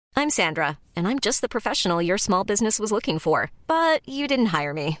I'm Sandra, and I'm just the professional your small business was looking for. But you didn't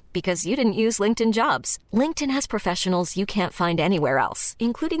hire me because you didn't use LinkedIn Jobs. LinkedIn has professionals you can't find anywhere else,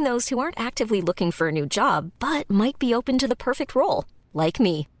 including those who aren't actively looking for a new job, but might be open to the perfect role, like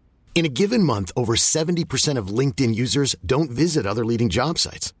me. In a given month, over 70% of LinkedIn users don't visit other leading job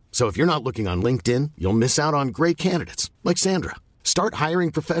sites. So if you're not looking on LinkedIn, you'll miss out on great candidates like Sandra. Start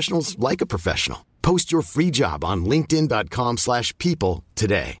hiring professionals like a professional. Post your free job on linkedin.com/people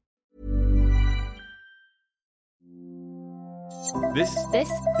today. This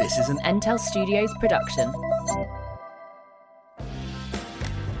is an Entel Studios production.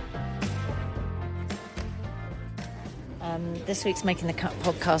 This week's Making the Cut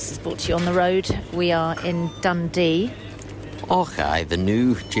podcast is brought to you on the road. We are in Dundee. Okay, the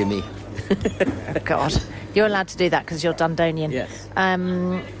new Jimmy. Oh, God. You're allowed to do that because you're Dundonian. Yes.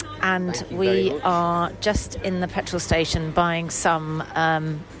 And we are just in the petrol station buying some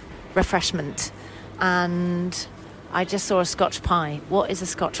refreshment. And I just saw a Scotch pie. What is a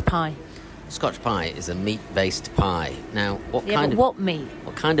Scotch pie? Scotch pie is a meat-based pie. Now, what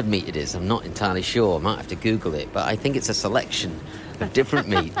kind of meat it is, I'm not entirely sure. I might have to Google it, but I think it's a selection of different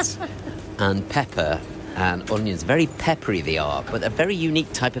meats and pepper and onions. Very peppery they are, but a very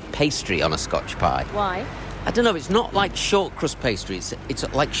unique type of pastry on a Scotch pie. Why? I don't know, it's not like short crust pastry.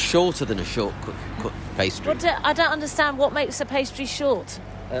 It's like shorter than a short pastry. I don't understand what makes a pastry short.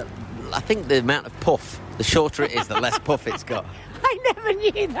 I think the amount of puff. The shorter it is, the less puff it's got. I never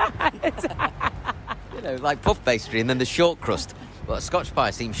knew that. You know, like puff pastry and then the short crust. But a Scotch pie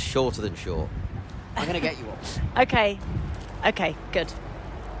seems shorter than short. I'm going to get you one. Okay, good.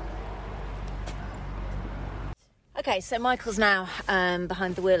 Okay, so Michael's now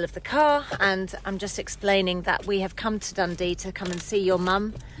behind the wheel of the car, and I'm just explaining that we have come to Dundee to come and see your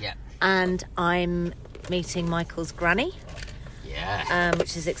mum. Yeah. And I'm meeting Michael's granny. Yeah.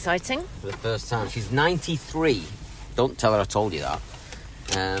 Which is exciting. For the first time. She's 93. Don't tell her I told you that.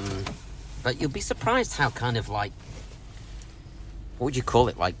 But you'll be surprised how kind of like... What would you call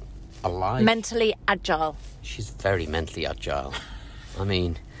it? Like, alive? Mentally agile. She's very mentally agile. I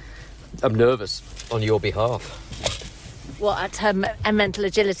mean, I'm nervous on your behalf. What, at her mental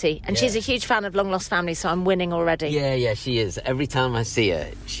agility? And she's a huge fan of Long Lost Family, so I'm winning already. Yeah, she is. Every time I see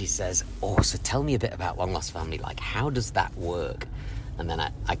her, she says, oh, so tell me a bit about Long Lost Family. Like, how does that work? And then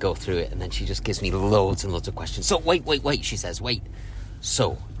I go through it, and then she just gives me loads and loads of questions. So, wait, she says, wait.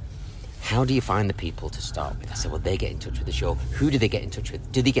 So, how do you find the people to start with? I said, well, they get in touch with the show. Who do they get in touch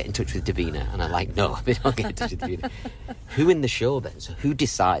with? Do they get in touch with Davina? And I'm like, no, they don't get in touch with Davina. Who in the show then? So who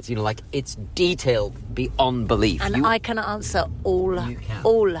decides? You know, like, it's detailed beyond belief. And I can answer all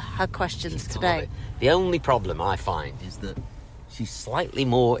her questions today. The only problem I find is that she's slightly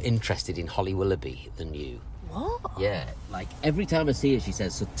more interested in Holly Willoughby than you. What? Yeah, like, every time I see her, she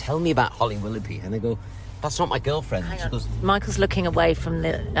says, so tell me about Holly Willoughby. And I go, that's not my girlfriend. She goes, Michael's looking away from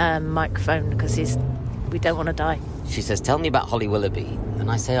the microphone because we don't want to die. She says, tell me about Holly Willoughby.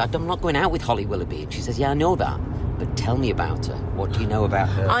 And I say, I'm not going out with Holly Willoughby. And she says, yeah, I know that. But tell me about her. What do you know about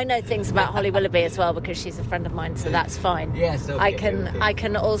her? I know things about Holly Willoughby as well because she's a friend of mine, so that's fine. Yes, okay, I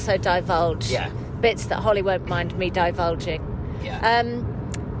can also divulge bits that Holly won't mind me divulging. Yeah.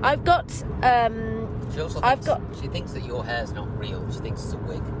 She thinks that your hair's not real. She thinks it's a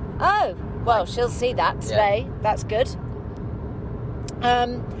wig. Oh, well, she'll see that today. Yeah. That's good.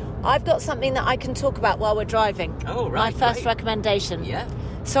 I've got something that I can talk about while we're driving. Oh, right. My first recommendation. Yeah.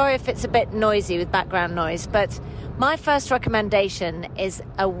 Sorry if it's a bit noisy with background noise, but my first recommendation is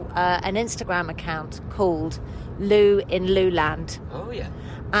an Instagram account called Lou in Louland. Oh, yeah.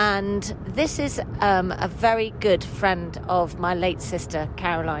 And this is a very good friend of my late sister,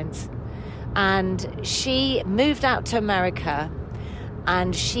 Caroline's. And she moved out to America,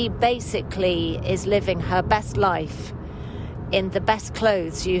 and she basically is living her best life in the best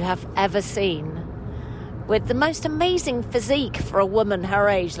clothes you have ever seen, with the most amazing physique for a woman her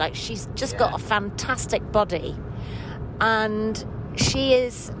age. Like, she's just got a fantastic body, and she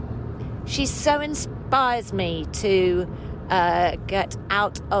so inspires me to get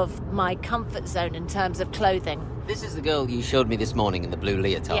out of my comfort zone in terms of clothing. This is the girl you showed me this morning in the blue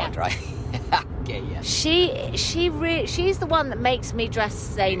leotard, right? Okay, yeah. She's the one that makes me dress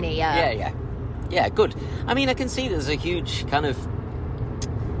zanier. Yeah, good. I mean, I can see there's a huge kind of,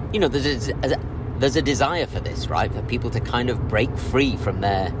 you know, there's a desire for this, right? For people to kind of break free from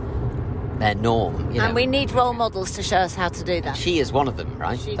their norm. You know? And we need role models to show us how to do that. She is one of them,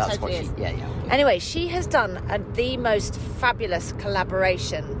 right? That's totally what she. Yeah. Okay. Anyway, she has done the most fabulous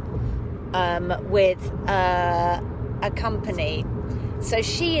collaboration with a company. So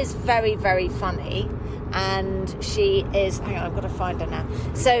she is very, very funny, and she is... Hang on, I've got to find her now.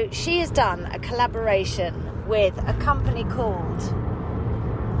 So she has done a collaboration with a company called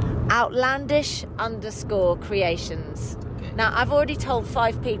Outlandish_Creations. Okay. Now, I've already told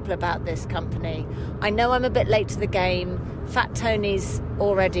 5 people about this company. I know I'm a bit late to the game. Fat Tony's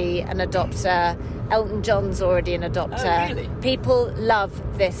already an adopter. Elton John's already an adopter. Oh, really? People love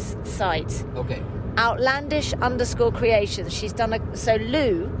this site. Okay. Outlandish_Creations. She's done so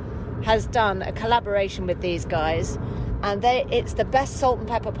Lou has done a collaboration with these guys, and it's the best salt and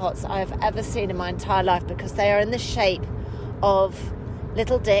pepper pots I have ever seen in my entire life, because they are in the shape of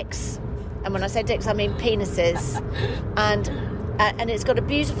little dicks, and when I say dicks I mean penises, and it's got a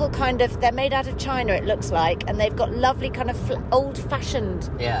beautiful kind of, they're made out of china it looks like, and they've got lovely kind of old-fashioned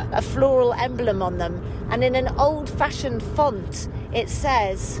a floral emblem on them, and in an old-fashioned font it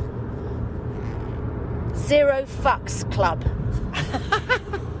says Zero Fucks Club.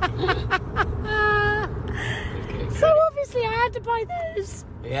 So obviously I had to buy those.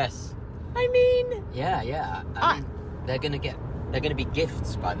 Yes. I mean... Yeah. I mean, they're going to be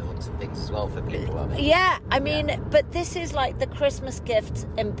gifts by the looks of things as well for people, aren't they? Yeah, I mean, but this is like the Christmas gift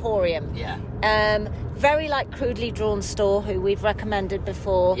emporium. Yeah. Very like Crudely Drawn Store, who we've recommended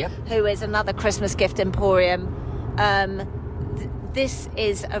before, Yep. who is another Christmas gift emporium. This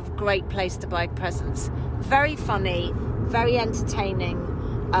is a great place to buy presents. Very funny, very entertaining.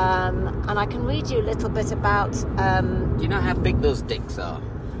 And I can read you a little bit about... Do you know how big those dicks are?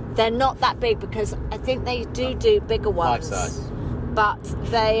 They're not that big, because I think they do bigger ones. 5 size. But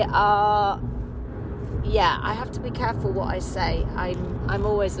they are... Yeah, I have to be careful what I say. I'm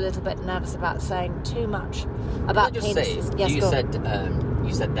always a little bit nervous about saying too much about Can I just penises. say, Yes, you go on.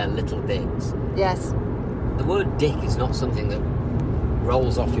 said they're little dicks. Yes. The word dick is not something that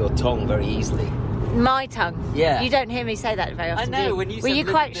rolls off your tongue very easily. My tongue. Yeah. You don't hear me say that very often. I know, do you? when you Were said you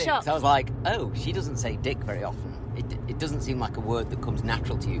little quite dicks, shocked? I was like, oh, she doesn't say dick very often. It doesn't seem like a word that comes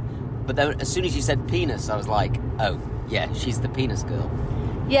natural to you. But then as soon as you said penis, I was like, oh, yeah, she's the penis girl.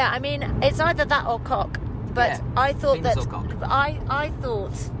 Yeah, I mean, it's either that or cock. But Yeah, I thought penis that... or cock. I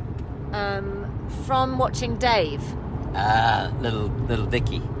thought, from watching Dave... Little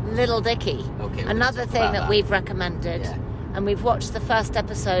Dicky. Little Dicky. Okay, Another let's talk thing about that that. we've recommended. Yeah. And we've watched the first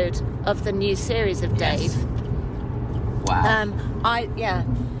episode of the new series of Dave. Yes. Wow. That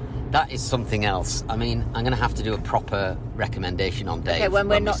That is something else. I mean, I'm going to have to do a proper recommendation on Dave Okay, when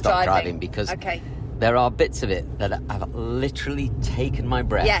we're not we stop driving. because Okay. there are bits of it that have literally taken my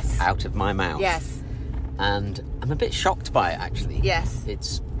breath Yes. out of my mouth. Yes. And I'm a bit shocked by it, actually. Yes.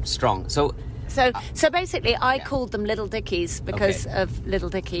 It's strong. So So basically, I called them Little Dickies because Okay. of Little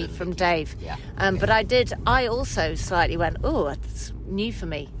Dicky Little from Dicky. Dave. Yeah, But I also slightly went, oh, it's new for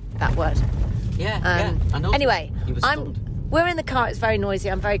me, that word. yeah, I know. Anyway, You were stunned. we're in the car. It's very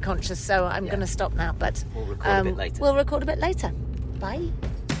noisy. I'm very conscious, so I'm going to stop now. But We'll record a bit later. We'll record a bit later. Bye.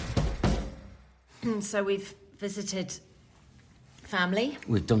 So we've visited family.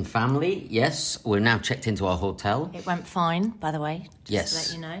 We've done family, yes. We're now checked into our hotel. It went fine, by the way. Just Yes. to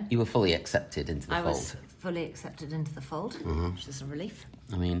let you know. You were fully accepted into the I fold. was fully accepted into the fold, which is a relief.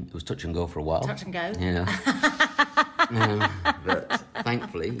 I mean, it was touch and go for a while. Touch and go. Yeah. But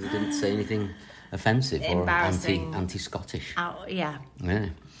thankfully, you didn't say anything offensive or Embarrassing. anti-Scottish. Yeah. Yeah.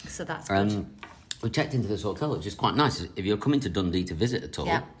 So that's good. We checked into this hotel, which is quite nice. If you're coming to Dundee to visit at all,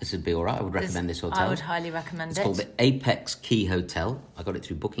 Yeah. this would be all right. I would recommend this hotel. I would highly recommend It's it. called the Apex Key Hotel. I got it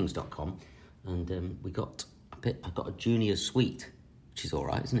through bookings.com. And I got a junior suite, which is all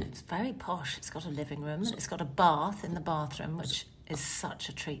right, isn't it? It's very posh. It's got a living room. It's got a bath in the bathroom, which is such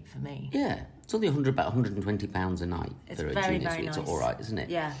a treat for me. Yeah. It's only about £120 a night It's for a very, junior very suite. nice. It's all right, isn't it?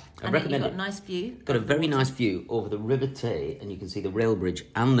 Yeah. I And recommend you've got it. a nice view. Got a very nice view over the River Tay, and you can see the rail bridge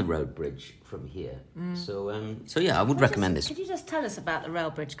and the road bridge from here. So yeah, I would recommend this. Could you just tell us about the rail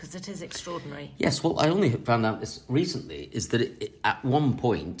bridge, because it is extraordinary. Yes, well, I only found out this recently, is that at one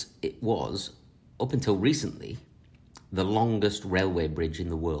point it was, up until recently, the longest railway bridge in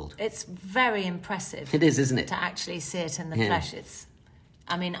the world. It's very impressive. It is, isn't it? To actually see it in the Yeah. flesh.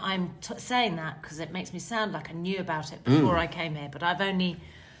 I'm saying that because it makes me sound like I knew about it before I came here, but I've only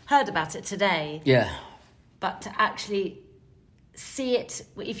heard about it today. Yeah. But to actually see it,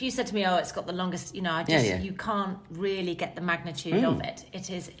 if you said to me, oh, it's got the longest, you can't really get the magnitude of it. It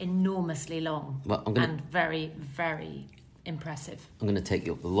is enormously long. Well, and very, very impressive. I'm going to take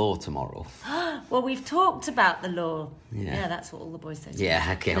you up the law tomorrow. Well, we've talked about the law. Yeah. That's what all the boys say. Yeah,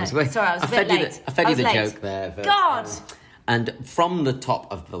 okay. No, sorry, I was a bit fed you late. I fed I you was the late. joke there. But, God! and from the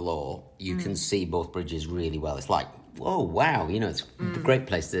top of the law, you can see both bridges really well. It's like oh wow, it's a great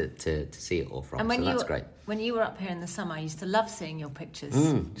place to see it all from. And so that's great. When you were up here in the summer, I used to love seeing your pictures,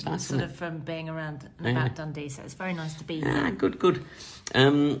 It's nice, sort of from being around and about Dundee. So it's very nice to be here. Good.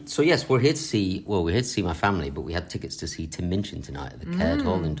 So yes, we're here to see my family, but we had tickets to see Tim Minchin tonight at the Caird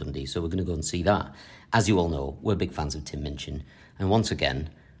Hall in Dundee, so we're going to go and see that. As you all know, we're big fans of Tim Minchin, and once again,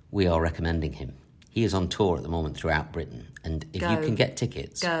 we are recommending him. He is on tour at the moment throughout Britain, and if you can get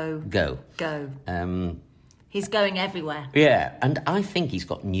tickets, go. He's going everywhere. Yeah, and I think he's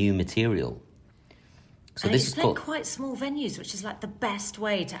got new material. So and this he's is playing called quite small venues, which is like the best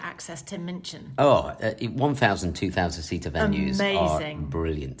way to access Tim Minchin. 1,000, 2,000 seater venues are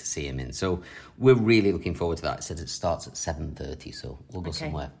brilliant to see him in. So we're really looking forward to that. It says it starts at 7:30, so we'll go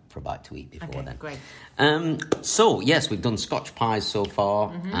somewhere for a bite to eat before then. Great. So yes, we've done Scotch pies so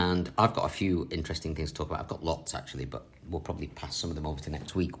far, and I've got a few interesting things to talk about. I've got lots actually, but we'll probably pass some of them over to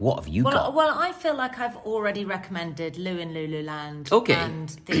next week. What have you got? Well, I feel like I've already recommended Lou in Lululand. Okay. And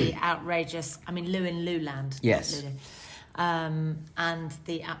the outrageous, Lou in Luland. Yes. Lulu. And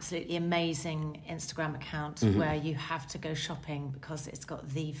the absolutely amazing Instagram account where you have to go shopping because it's got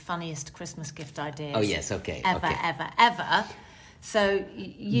the funniest Christmas gift ideas. Oh yes, okay. Ever. So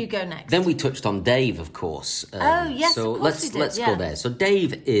you go next. Then we touched on Dave, of course. Yes, so of course we did, let's go there. So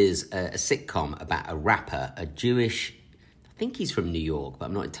Dave is a sitcom about a rapper, a Jewish. I think he's from New York, but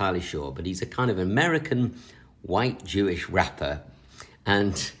I'm not entirely sure. But he's a kind of American white Jewish rapper,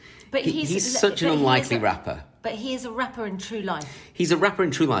 and he's such an unlikely rapper. But he is a rapper in true life. He's a rapper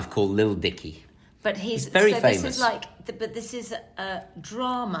in true life called Lil Dicky. But he's very famous. This is a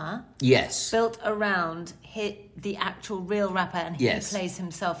drama. Yes. Built around the actual real rapper, and he plays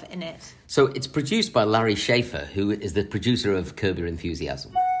himself in it. So it's produced by Larry Schaefer, who is the producer of Curb Your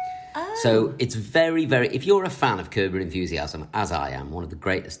Enthusiasm. Oh. So it's very, very... If you're a fan of Curb Your Enthusiasm, as I am, one of the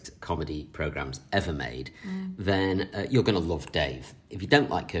greatest comedy programmes ever made, then you're going to love Dave. If you don't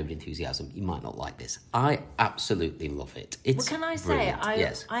like Curb Your Enthusiasm, you might not like this. I absolutely love it. It's can I brilliant.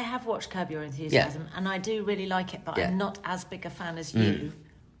 say, I have watched Curb Your Enthusiasm, and I do really like it, but I'm not as big a fan as you.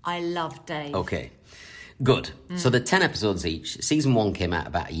 I love Dave. Okay. Good. So they're 10 episodes each. Season 1 came out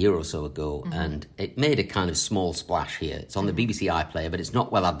about a year or so ago, and it made a kind of small splash here. It's on the BBC iPlayer, but it's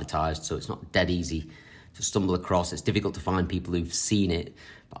not well advertised, so it's not dead easy to stumble across. It's difficult to find people who've seen it,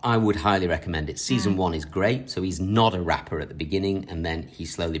 but I would highly recommend it. Season 1 is great, so he's not a rapper at the beginning, and then he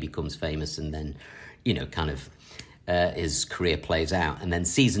slowly becomes famous, and then, his career plays out. And then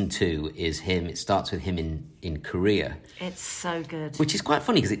season 2 is him. It starts with him in Korea. It's so good. Which is quite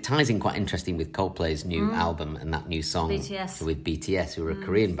funny because it ties in quite interesting with Coldplay's new album and that new song. BTS. With BTS, who are a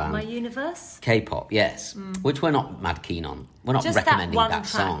Korean band. My Universe? K-pop, yes. Which we're not mad keen on. We're not just recommending that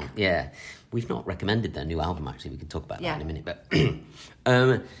song. Yeah. We've not recommended their new album, actually. We can talk about that in a minute.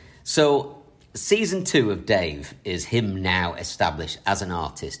 But so season 2 of Dave is him now established as an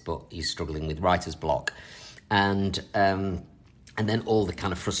artist, but he's struggling with writer's block. And then all the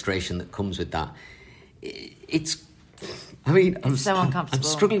kind of frustration that comes with that. It's so uncomfortable. I'm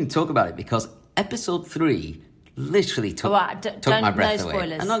struggling to talk about it because episode 3 literally took my breath away.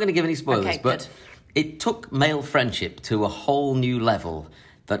 Spoilers. I'm not going to give any spoilers, but good. It took male friendship to a whole new level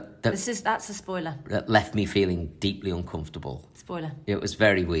that's a spoiler. That left me feeling deeply uncomfortable. Spoiler. It was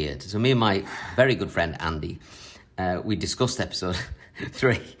very weird. So me and my very good friend Andy, we discussed episode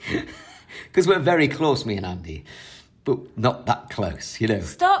 3. Because we're very close, me and Andy, but not that close,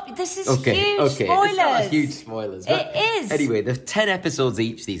 Stop! This is huge spoilers. It's not huge spoilers. It is. Anyway, there's 10 episodes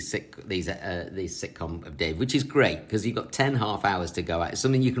each. These sitcom of Dave, which is great because you've got 10 half hours to go at. It's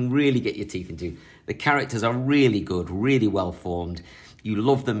something you can really get your teeth into. The characters are really good, really well formed. You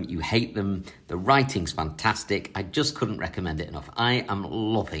love them, you hate them. The writing's fantastic. I just couldn't recommend it enough. I am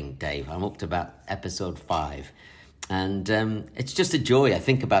loving Dave. I'm up to about episode 5. And it's just a joy. I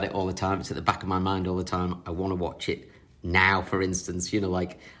think about it all the time. It's at the back of my mind all the time. I want to watch it now, for instance.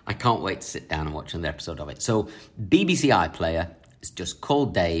 I can't wait to sit down and watch another episode of it. So BBC iPlayer, it's just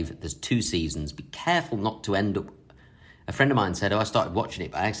called Dave. There's 2 seasons. Be careful not to end up... A friend of mine said, I started watching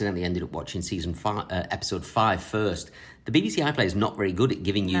it, but I accidentally ended up watching episode 5 first. The BBC iPlayer is not very good at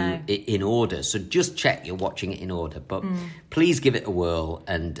giving you it in order, so just check you're watching it in order. But please give it a whirl,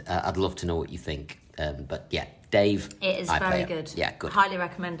 and I'd love to know what you think. But yeah, Dave. It is very good. Yeah, good. Highly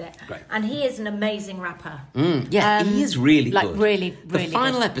recommend it. Great. And he is an amazing rapper. He is really good. Really, really The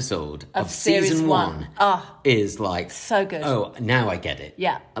final good. episode of season 1 is so good. Oh, now I get it.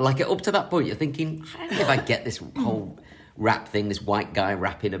 Yeah. Up to that point, you're thinking, I don't know if I get this whole rap thing, this white guy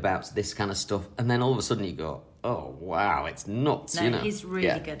rapping about this kind of stuff. And then all of a sudden you go, oh, wow, it's nuts, No, he's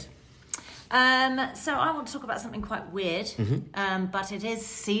really good. So I want to talk about something quite weird, but it is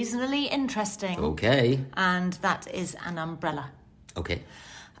seasonally interesting. Okay. And that is an umbrella. Okay.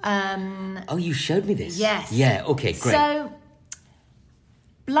 Oh, you showed me this. Yes. Yeah, okay, great. So,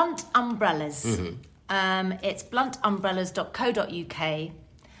 Blunt Umbrellas. It's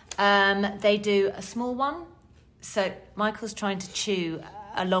bluntumbrellas.co.uk. They do a small one. So Michael's trying to chew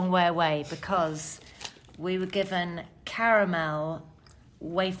a long way away because we were given caramel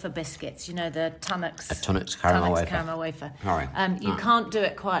wafer biscuits. You know, the Tunnocks. A Tunnocks caramel wafer. Caramel wafer. All right. You can't do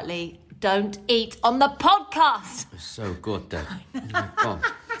it quietly. Don't eat on the podcast. So good, though. Oh my God.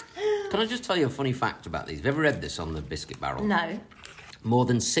 Can I just tell you a funny fact about these? Have you ever read this on the Biscuit Barrel? No. More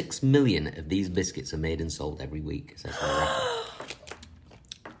than 6 million of these biscuits are made and sold every week. Says on the record.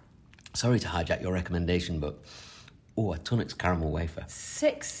 Sorry to hijack your recommendation, but a Tunnocks caramel wafer.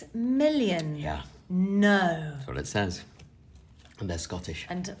 6 million? Yeah. No. That's what it says. And they're Scottish.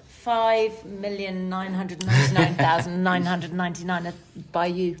 And 5,999,999 by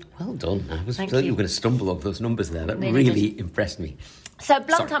you. Well done. I was Thank thought you you. were going to stumble over those numbers there. That Nearly really impressed me. So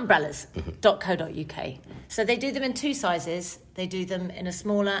bluntumbrellas.co.uk. So they do them in two sizes. They do them in a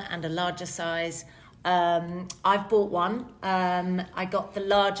smaller and a larger size. I've bought one. I got the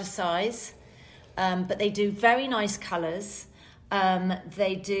larger size. But they do very nice colours.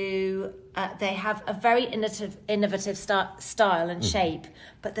 They have a very innovative style and shape.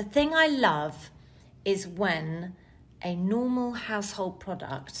 But the thing I love is when a normal household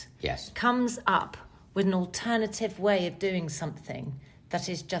product comes up with an alternative way of doing something that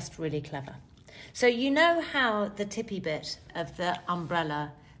is just really clever. So you know how the tippy bit of the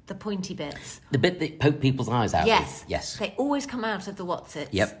umbrella, the pointy bits... The bit that poke people's eyes out. Yes. Yes. They always come out of the Wotsits.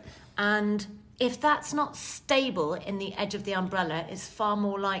 Yep. And if that's not stable in the edge of the umbrella, it's far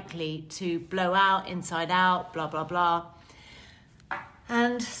more likely to blow out, inside out, blah, blah, blah.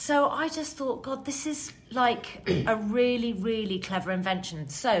 And so I just thought, God, this is like a really, really clever invention.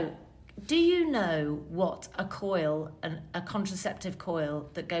 So do you know what a coil, a contraceptive coil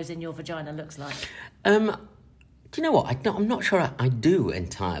that goes in your vagina looks like? Do you know what? I'm not sure I do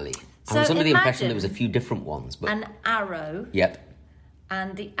entirely. I was under the impression there was a few different ones. But an arrow. Yep.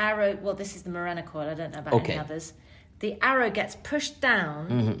 And the arrow, well, this is the Morena coil, I don't know about any others. The arrow gets pushed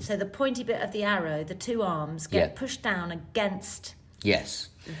down, so the pointy bit of the arrow, the two arms, get pushed down against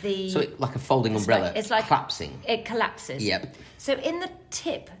the... So it's like a folding umbrella, it's like collapsing. It collapses. Yep. So in the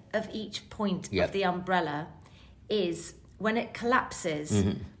tip of each point of the umbrella is, when it collapses,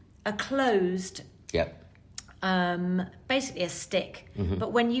 a closed... basically a stick.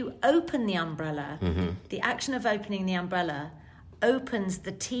 But when you open the umbrella, the action of opening the umbrella opens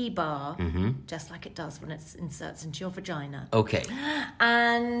the T-bar, just like it does when it inserts into your vagina. Okay.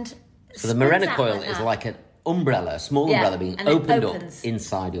 And so the Morena coil is like an umbrella, a small umbrella being opened up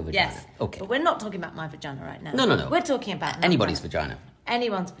inside your vagina. Yes. Okay. But we're not talking about my vagina right now. No. We're talking about anybody's vagina.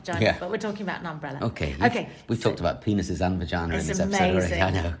 Anyone's vagina, but we're talking about an umbrella. Okay. We've so talked about penises and vagina in this episode amazing. already.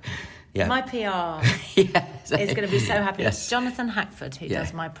 I know. Yeah. My PR is going to be so happy. Yes. Jonathan Hackford, who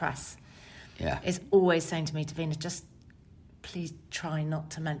does my press, is always saying to me, Davina, just please try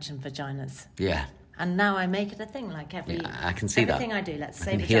not to mention vaginas. Yeah. And now I make it a thing, like I can see everything I do. Let's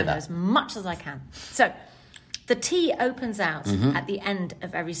say vagina as much as I can. So the T opens out at the end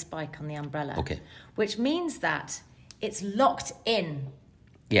of every spike on the umbrella. Okay. Which means that it's locked in.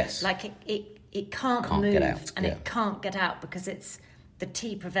 Yes. Like it can't move get out. and it can't get out because the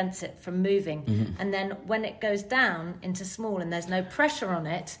T prevents it from moving. And then when it goes down into small and there's no pressure on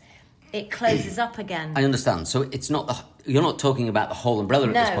it, it closes up again. I understand. So it's not you're not talking about the whole umbrella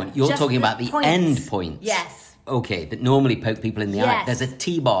at this point. You're talking about the points. end points. Yes. Okay, that normally poke people in the eye. There's a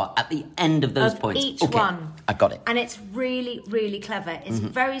T-bar at the end of those points. Each one. I got it. And it's really, really clever. It's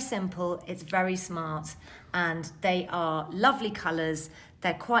very simple. It's very smart. And they are lovely colours.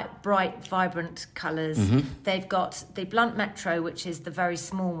 They're quite bright, vibrant colours. They've got the Blunt Metro, which is the very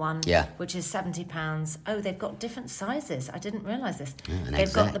small one, which is £70. Oh, they've got different sizes. I didn't realise this.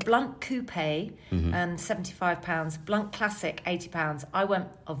 They've got the Blunt Coupe, £75. Blunt Classic, £80. I went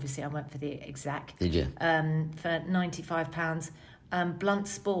for the exact. Did you? For £95. Blunt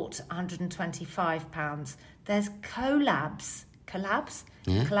Sport, £125. There's collaborations.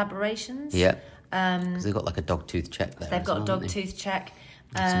 Yeah. Because they've got like a dog tooth check there. They've got a dog tooth check.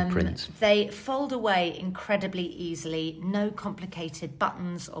 Some prints. They fold away incredibly easily. No complicated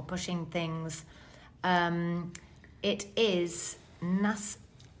buttons or pushing things. It is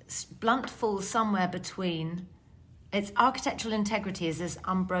Blunt falls somewhere between. Its architectural integrity is as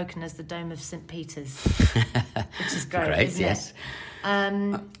unbroken as the dome of St. Peter's, which is great, isn't it?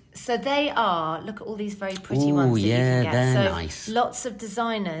 So they are, look at all these very pretty Ooh, ones that yeah, you can get. they're So nice. lots of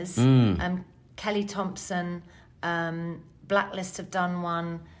designers. Kelly Thompson, Blacklist have done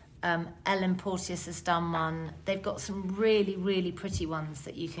one. Ellen Porteous has done one. They've got some really, really pretty ones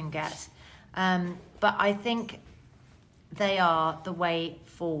that you can get. But I think they are the way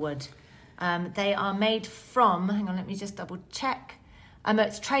forward. They are made from, hang on, let me just double check.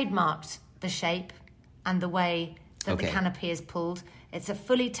 It's trademarked, the shape and the way that the canopy is pulled. It's a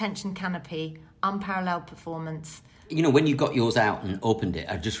fully tensioned canopy, unparalleled performance. You know, when you got yours out and opened it,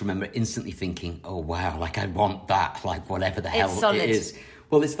 I just remember instantly thinking, oh, wow, like I want that, like whatever the hell solid. it is.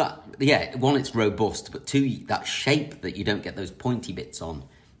 Well, it's that, yeah, one, it's robust, but two, that shape that you don't get those pointy bits on,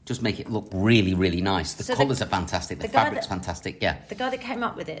 just make it look really, really nice. The colours are fantastic, the fabric's fantastic, yeah. The guy that came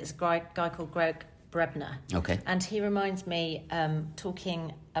up with it is a guy called Greg Brebner. Okay. And he reminds me,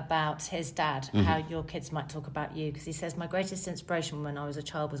 talking about his dad, how your kids might talk about you, because he says, my greatest inspiration when I was a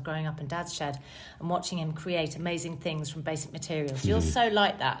child was growing up in Dad's shed and watching him create amazing things from basic materials. You're so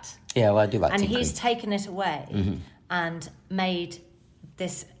like that. Yeah, well, I do like And tinkering. he's taken it away and made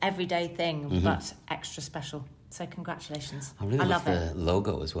this everyday thing, but extra special. So congratulations. I really love it. the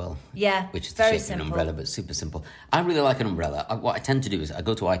logo as well. Yeah, which is the very shape simple. of an umbrella, but super simple. I really like an umbrella. What I tend to do is I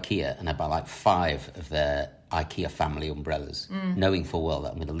go to IKEA and I buy like 5 of their IKEA family umbrellas, knowing full well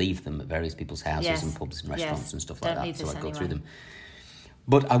that I'm going to leave them at various people's houses and pubs and restaurants and stuff like Don't leave that. So this I go anywhere. through them.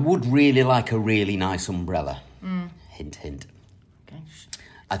 But I would really like a really nice umbrella. Hint, hint. Okay.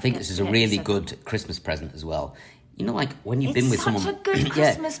 I think this is a really good Christmas present as well. You know, like when you've It's been with such someone... a good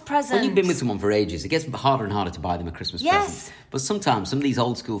Christmas present. When you've been with someone for ages, it gets harder and harder to buy them a Christmas present. But sometimes some of these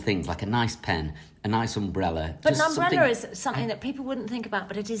old school things, like a nice pen, a nice umbrella... But just an umbrella something, is something that people wouldn't think about,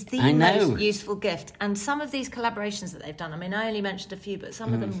 but it is the I know. most useful gift. And some of these collaborations that they've done, I mean, I only mentioned a few, but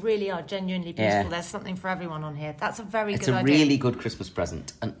some of them really are genuinely beautiful. Yeah. There's something for everyone on here. That's a very It's good a idea. really good Christmas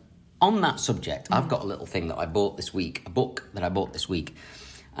present. And on that subject, I've got a little thing that I bought this week, a book that I bought this week.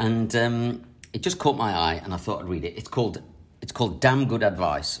 And it just caught my eye and I thought I'd read it. It's called Damn Good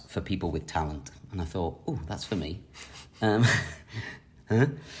Advice for People with Talent. And I thought, oh, that's for me. And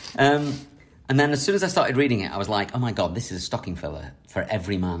then as soon as I started reading it, I was like, oh my God, this is a stocking filler for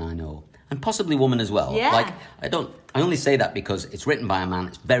every man I know. And possibly woman as well. Yeah. Like, I only say that because it's written by a man.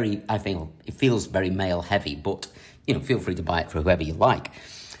 It's very, I think, it feels very male heavy, but, you know, feel free to buy it for whoever you like.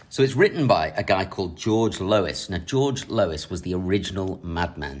 So it's written by a guy called George Lois. Now, George Lois was the original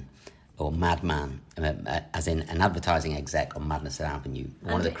Madman, or Madman, as in an advertising exec on Madness Avenue,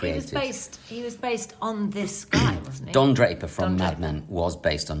 one of the creators. He was based on this guy, wasn't he? Don Draper from Don Mad Men was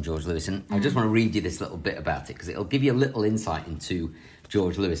based on George Lewis, and I just want to read you this little bit about it because it'll give you a little insight into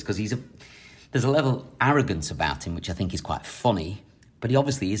George Lewis, because there's a level of arrogance about him which I think is quite funny, but he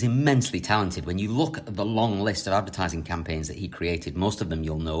obviously is immensely talented. When you look at the long list of advertising campaigns that he created, most of them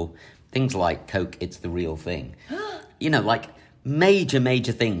you'll know, things like Coke, It's the Real Thing. You know, like major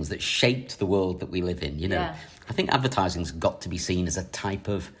things that shaped the world that we live in, you know. Yeah. I think advertising's got to be seen as a type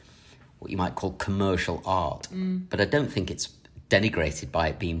of what you might call commercial art, but I don't think it's denigrated by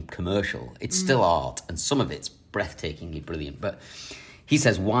it being commercial. It's still art, and some of it's breathtakingly brilliant. But he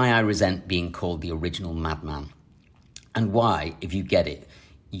says, why I resent being called the original madman, and why, if you get it,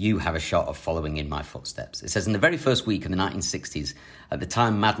 you have a shot of following in my footsteps. It says, in the very first week of the 1960s, at the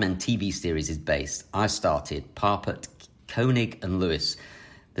time Mad Men TV series is based, I started Parpet, Koenig and Lewis,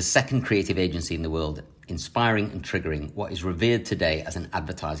 the second creative agency in the world, inspiring and triggering what is revered today as an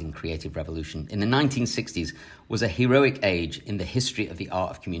advertising creative revolution. In the 1960s was a heroic age in the history of the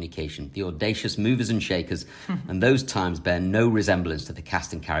art of communication. The audacious movers and shakers, and those times bear no resemblance to the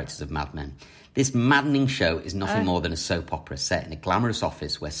cast and characters of Mad Men. This maddening show is nothing more than a soap opera set in a glamorous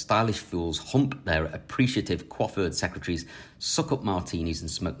office where stylish fools hump their appreciative coiffured secretaries, suck up martinis and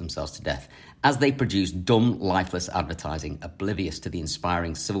smoke themselves to death as they produce dumb, lifeless advertising, oblivious to the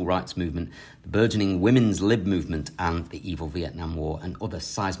inspiring civil rights movement, the burgeoning women's lib movement, and the evil Vietnam War, and other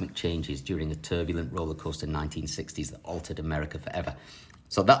seismic changes during a turbulent rollercoaster 1960s that altered America forever.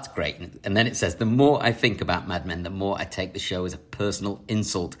 So that's great. And then it says, the more I think about Mad Men, the more I take the show as a personal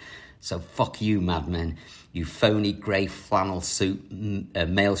insult. So fuck you, Mad Men, you phony grey flannel suit,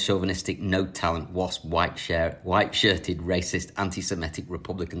 male chauvinistic, no talent, wasp, white-shirted, racist, anti-Semitic,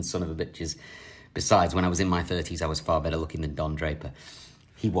 Republican son of a bitches. Besides, when I was in my 30s, I was far better looking than Don Draper.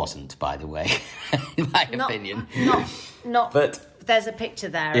 He wasn't, by the way, in my opinion. Not. But there's a picture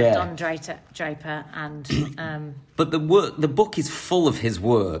there of Don Draper and... But the book is full of his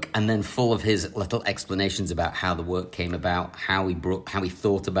work, and then full of his little explanations about how the work came about, how he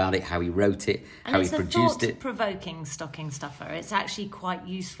thought about it, how he wrote it, and how he produced it. And it's a thought-provoking stocking stuffer. It's actually quite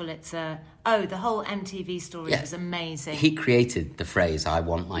useful. It's the whole MTV story was amazing. He created the phrase, I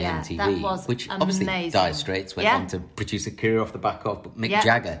want my MTV, that was which amazing. Obviously Dire Straits went on to produce a career off the back of, but Mick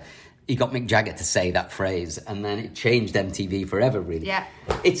Jagger... He got Mick Jagger to say that phrase, and then it changed MTV forever, really. Yeah.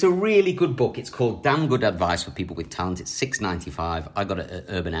 It's a really good book. It's called Damn Good Advice for People with Talent. It's $6.95. I got it at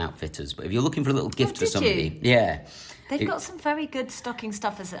Urban Outfitters. But if you're looking for a little gift for somebody... Yeah. They've got some very good stocking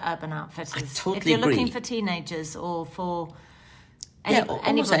stuffers at Urban Outfitters. I totally if you're agree. Looking for teenagers or for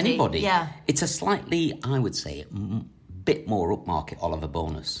almost anybody. Yeah. It's a slightly, I would say, bit more upmarket Oliver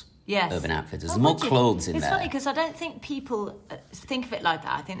Bonus. Yes. Urban Outfitters. There's more clothes in there. It's funny because I don't think people think of it like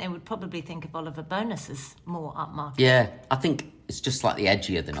that. I think they would probably think of Oliver Bonus as more upmarket. Yeah, I think it's just slightly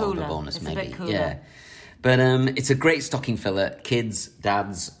edgier than Oliver Bonus, it's maybe. A bit cooler. Yeah. But it's a great stocking filler, kids,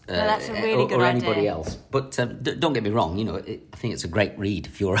 dads, that's a really good or anybody idea. else. But don't get me wrong, I think it's a great read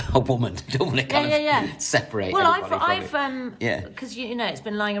if you're a woman. You don't want to kind of separate. Well, I've because it's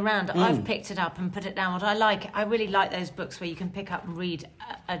been lying around. I've picked it up and put it down. I really like those books where you can pick up and read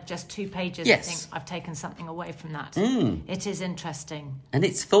just 2 pages. Yes. I think I've taken something away from that. It is interesting, and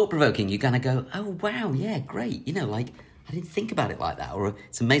it's thought provoking. You're gonna go, oh wow, yeah, great. I didn't think about it like that. Or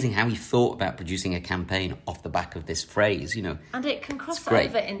it's amazing how he thought about producing a campaign off the back of this phrase, And it can cross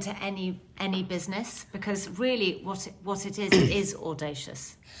over into any business, because really what it is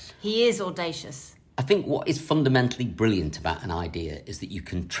audacious. He is audacious. I think what is fundamentally brilliant about an idea is that you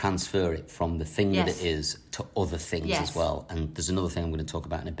can transfer it from the thing that it is to other things as well. And there's another thing I'm going to talk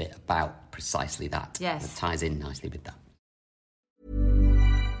about in a bit about precisely that. Yes. That ties in nicely with that.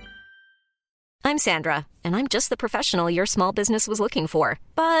 I'm Sandra, and I'm just the professional your small business was looking for.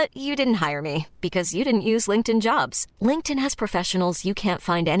 But you didn't hire me because you didn't use LinkedIn Jobs. LinkedIn has professionals you can't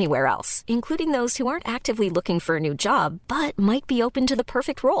find anywhere else, including those who aren't actively looking for a new job, but might be open to the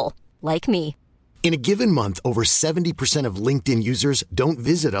perfect role, like me. In a given month, over 70% of LinkedIn users don't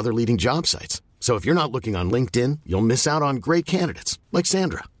visit other leading job sites. So if you're not looking on LinkedIn, you'll miss out on great candidates like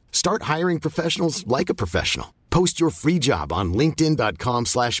Sandra. Start hiring professionals like a professional. Post your free job on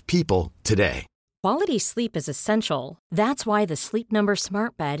linkedin.com/people today. Quality sleep is essential. That's why the Sleep Number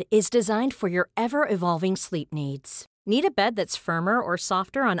Smart Bed is designed for your ever-evolving sleep needs. Need a bed that's firmer or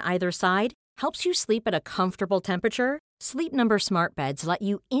softer on either side? Helps you sleep at a comfortable temperature? Sleep Number Smart Beds let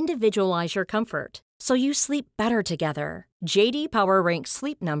you individualize your comfort, so you sleep better together. J.D. Power ranks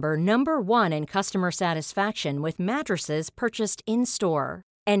Sleep Number #1 in customer satisfaction with mattresses purchased in-store.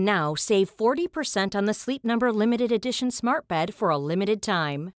 And now, save 40% on the Sleep Number Limited Edition Smart Bed for a limited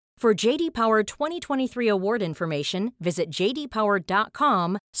time. For J.D. Power 2023 award information, visit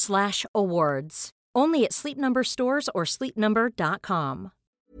jdpower.com/awards. Only at Sleep Number stores or sleepnumber.com.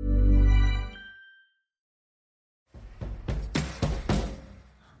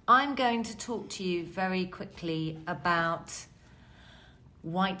 I'm going to talk to you very quickly about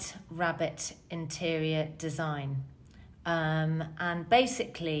White Rabbit interior design. And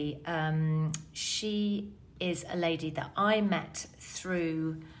basically, she is a lady that I met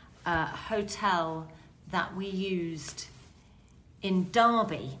through a hotel that we used in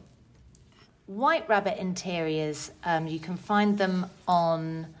Derby. White Rabbit Interiors, you can find them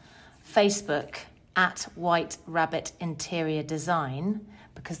on Facebook at White Rabbit Interior Design,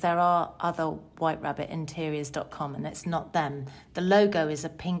 because there are other whiterabbitinteriors.com and it's not them. The logo is a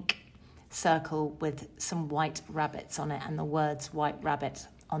pink circle with some white rabbits on it and the words White Rabbit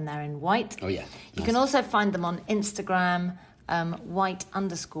on there in white. Oh, yeah. You can also find them on Instagram,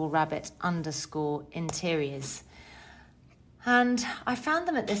 white_rabbit_interiors. And I found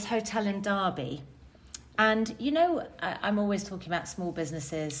them at this hotel in Derby. And, I'm always talking about small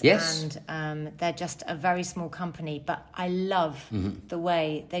businesses. Yes. And they're just a very small company. But I love the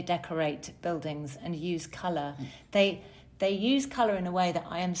way they decorate buildings and use colour. They use colour in a way that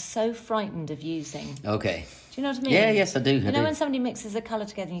I am so frightened of using. Okay. Do you know what I mean? Yeah, yes, I do. You know when somebody mixes a colour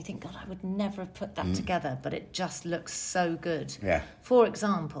together and you think, God, I would never have put that together, but it just looks so good. Yeah. For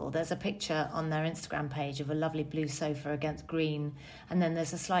example, there's a picture on their Instagram page of a lovely blue sofa against green, and then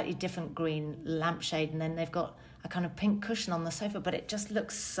there's a slightly different green lampshade, and then they've got a kind of pink cushion on the sofa, but it just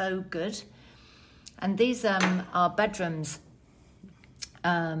looks so good. And these are bedrooms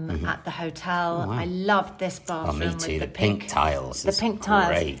at the hotel. Oh, wow. I loved this bathroom me with too. the Pink tiles. The pink tiles.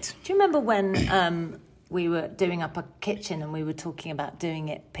 Great. Do you remember when we were doing up a kitchen and we were talking about doing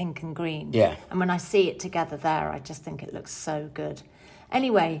it pink and green? Yeah. And when I see it together there, I just think it looks so good.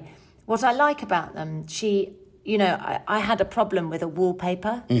 Anyway, what I like about them, she I had a problem with a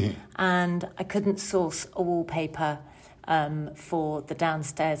wallpaper, and I couldn't source a wallpaper for the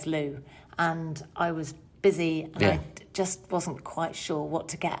downstairs loo, and I was busy, and I just wasn't quite sure what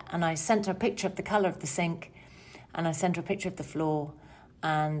to get. And I sent her a picture of the colour of the sink, and I sent her a picture of the floor,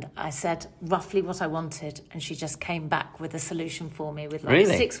 and I said roughly what I wanted, and she just came back with a solution for me with like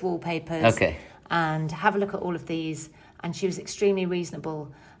 6 wallpapers. Okay. And have a look at all of these. And she was extremely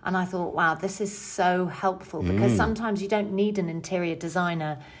reasonable. And I thought, wow, this is so helpful, because sometimes you don't need an interior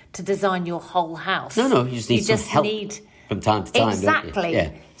designer to design your whole house. No, you just need some help from time to time. Exactly. Don't you?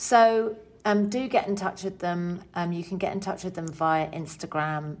 Yeah. So do get in touch with them. You can get in touch with them via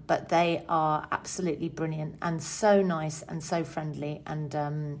Instagram, but they are absolutely brilliant and so nice and so friendly.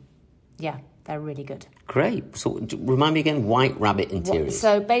 And they're really good. Great. So remind me again, White Rabbit Interiors.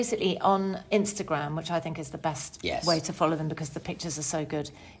 So basically on Instagram, which I think is the best way to follow them because the pictures are so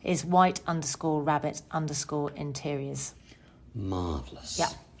good, is white_rabbit_interiors. Marvellous. Yeah.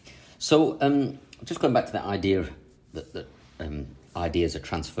 So just going back to that idea that ideas are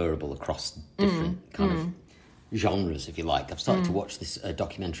transferable across different kind of genres, if you like. I've started to watch this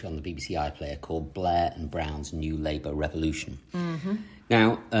documentary on the BBC iPlayer called Blair and Brown's New Labour Revolution.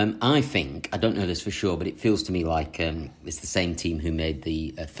 Now, I don't know this for sure, but it feels to me like it's the same team who made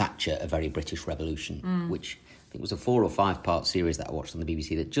the Thatcher A Very British Revolution, which I think was a 4 or 5 part series that I watched on the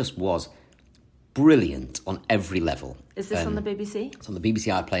BBC that just was brilliant on every level. Is this on the BBC? It's on the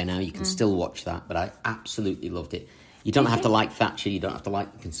BBC iPlayer now. You can still watch that, but I absolutely loved it. You don't have to like Thatcher, you don't have to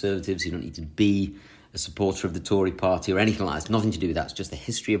like the Conservatives, you don't need to be a supporter of the Tory party or anything like that. It's nothing to do with that. It's just the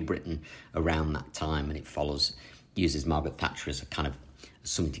history of Britain around that time, and it uses Margaret Thatcher as a kind of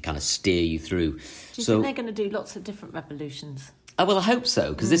something to kind of steer you through. Do you think they're going to do lots of different revolutions? Well, I hope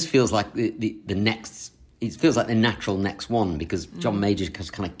so, because this feels like the next... It feels like the natural next one, because John Major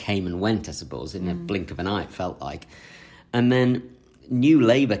just kind of came and went, I suppose, in a blink of an eye, it felt like. And then New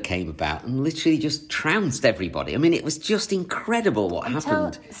Labour came about and literally just trounced everybody. I mean, it was just incredible what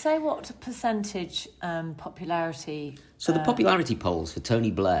happened. Say what percentage popularity... So the popularity polls for Tony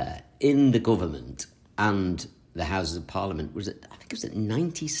Blair in the government and the Houses of Parliament was I think it was at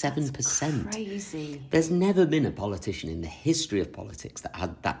 97%. That's crazy. There's never been a politician in the history of politics that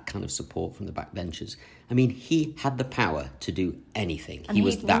had that kind of support from the backbenchers. I mean, he had the power to do anything. And he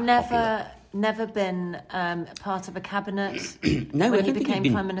was that popular. Never been part of a cabinet No, when he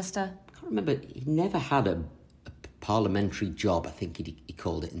became Prime Minister? I can't remember. He never had a parliamentary job, I think he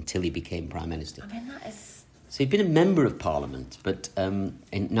called it, until he became Prime Minister. I mean, that is... So he'd been a member of Parliament, but in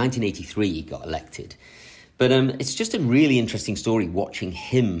 1983 he got elected. But it's just a really interesting story watching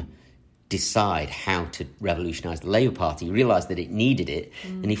him decide how to revolutionise the Labour Party. He realised that it needed it,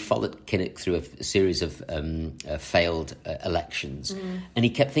 and he followed Kinnock through a series of failed elections. And he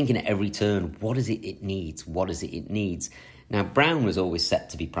kept thinking at every turn, what is it needs? What is it needs? Now, Brown was always set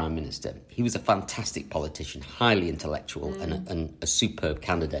to be Prime Minister. He was a fantastic politician, highly intellectual, and a superb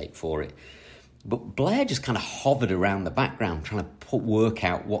candidate for it. But Blair just kind of hovered around the background, trying to work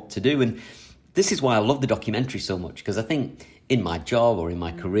out what to do. And this is why I love the documentary so much, because I think in my job or in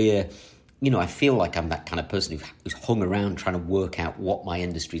my career, I feel like I'm that kind of person who's hung around trying to work out what my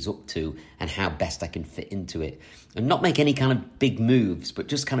industry's up to and how best I can fit into it. And not make any kind of big moves, but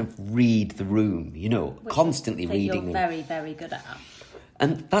just kind of read the room, constantly reading. You're very, very good at that.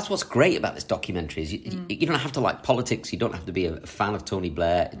 And that's what's great about this documentary is you don't have to like politics, you don't have to be a fan of Tony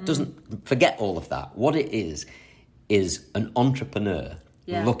Blair. It doesn't... Forget all of that. What it is an entrepreneur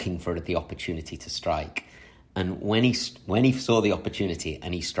looking for the opportunity to strike. And when he saw the opportunity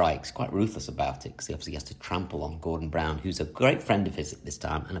and he strikes, quite ruthless about it, because he obviously has to trample on Gordon Brown, who's a great friend of his at this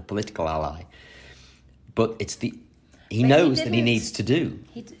time and a political ally. But he knows that he needs to do.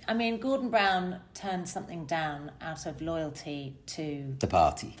 Gordon Brown turned something down out of loyalty to the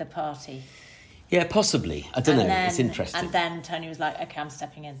party. Yeah, possibly. I don't know. It's interesting. And then Tony was like, "Okay, I'm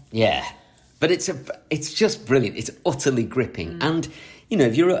stepping in." Yeah, but it's just brilliant. It's utterly gripping. And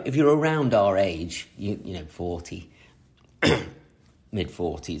if you're around our age, 40, mid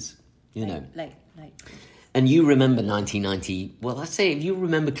 40s, late. And you remember 1990, well, I'd say if you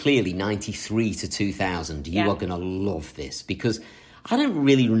remember clearly 93 to 2000, you are going to love this, because I don't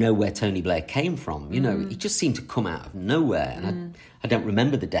really know where Tony Blair came from. He just seemed to come out of nowhere. And I don't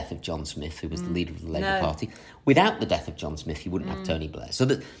remember the death of John Smith, who was the leader of the Labour Party. Without the death of John Smith, you wouldn't have Tony Blair. So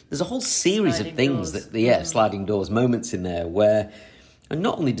there's a whole series of things sliding doors, moments in there where, and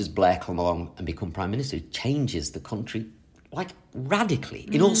not only does Blair come along and become Prime Minister, he changes the country like radically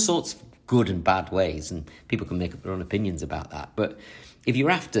in all sorts of good and bad ways, and people can make up their own opinions about that. But if you're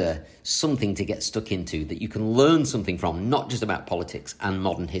after something to get stuck into that you can learn something from, not just about politics and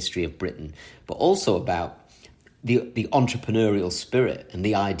modern history of Britain, but also about the entrepreneurial spirit and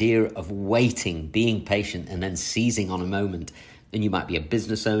the idea of waiting, being patient, and then seizing on a moment. And you might be a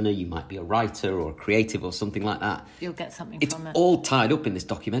business owner, you might be a writer or a creative or something like that. You'll get something from it. It's all tied up in this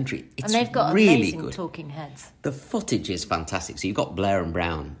documentary. It's and they've got really amazing good. talking heads. The footage is fantastic. So you've got Blair and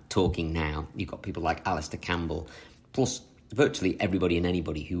Brown talking now. You've got people like Alistair Campbell, plus virtually everybody and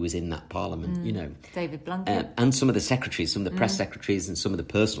anybody who was in that parliament, you know. David Blunkett. And some of the secretaries, some of the press secretaries and some of the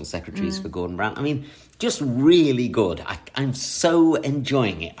personal secretaries for Gordon Brown. I mean, just really good. I'm so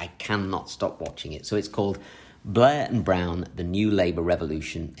enjoying it. I cannot stop watching it. So it's called Blair and Brown, The New Labour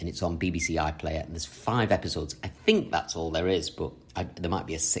Revolution, and it's on BBC iPlayer, and there's 5 episodes. I think that's all there is, but there might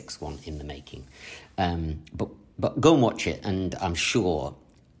be a 6th one in the making. But go and watch it, and I'm sure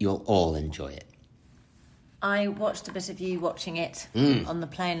you'll all enjoy it. I watched a bit of you watching it on the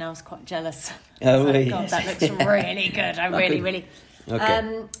plane. I was quite jealous. Oh, God, yes. that looks really good. I really...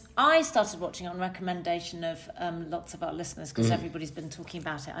 Okay. I started watching on recommendation of lots of our listeners, because everybody's been talking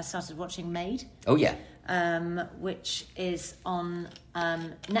about it. I started watching Maid. Oh, yeah. Which is on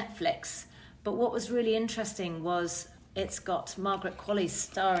Netflix. But what was really interesting was it's got Margaret Qualley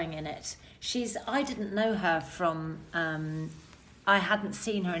starring in it. I didn't know her from... I hadn't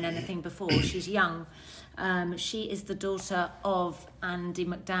seen her in anything before. She's young. She is the daughter of Andie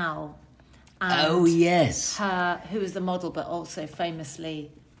MacDowell. And oh, yes. who was the model, but also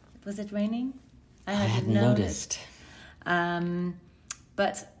famously... Was it raining? I hadn't noticed.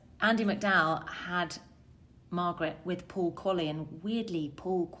 But Andie MacDowell had Margaret with Paul Qualley, and weirdly,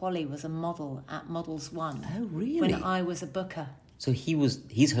 Paul Qualley was a model at Models One. Oh, really? When I was a booker. So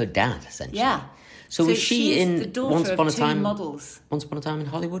he's her dad, essentially. Yeah. So was she in the daughter Once Upon a of two Time? Models. Once Upon a Time in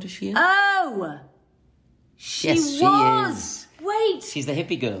Hollywood, is she in? Oh! Yes, she was! is. Wait! She's the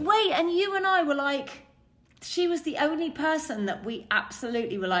hippie girl. Wait, and you and I were like... She was the only person that we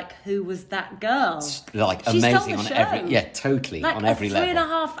absolutely were like, who was that girl? Like, she amazing stole the on show. every... Yeah, totally, like on every level. Like a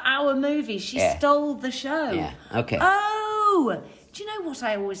 3.5-hour movie. She stole the show. Yeah, okay. Oh! Do you know what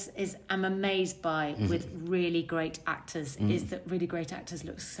I always am amazed by with really great actors is that really great actors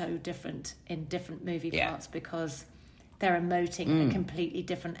look so different in different movie parts, because they're emoting a completely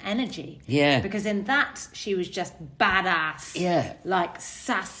different energy. Yeah. Because in that, she was just badass. Yeah. Like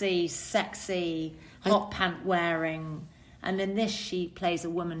sassy, sexy, hot pant wearing. And in this, she plays a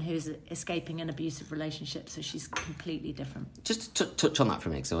woman who's escaping an abusive relationship, so she's completely different. Just to touch on that for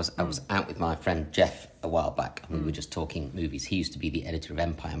a minute, because I was out with my friend Jeff a while back, and we were just talking movies. He used to be the editor of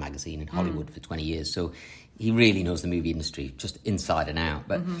Empire magazine in Hollywood for 20 years, so he really knows the movie industry just inside and out.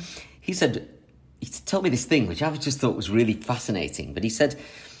 But he told me this thing, which I just thought was really fascinating. But he said,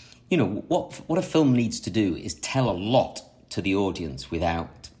 you know, what a film needs to do is tell a lot to the audience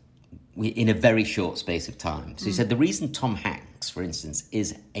in a very short space of time. So he said the reason Tom Hanks, for instance,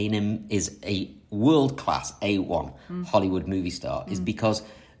 is a world-class A1 Hollywood movie star is because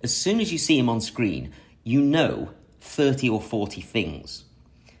as soon as you see him on screen, you know 30 or 40 things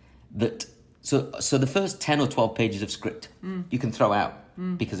that... So the first 10 or 12 pages of script you can throw out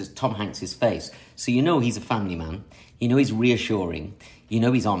because it's Tom Hanks' face. So you know he's a family man, you know he's reassuring, you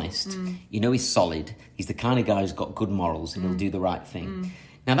know he's honest, you know he's solid, he's the kind of guy who's got good morals and he'll do the right thing.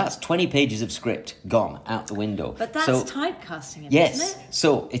 Now, that's 20 pages of script gone out the window. But that's typecasting, yes, isn't it?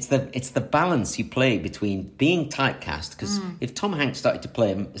 So it's the balance you play between being typecast, because if Tom Hanks started to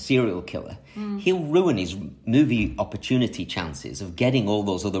play a serial killer, he'll ruin his movie opportunity chances of getting all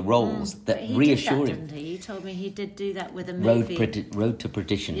those other roles that reassure him. Didn't he? He told me he did do that with a movie. Road to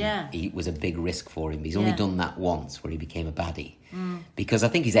Perdition. Yeah. It was a big risk for him. He's only done that once, where he became a baddie. Because I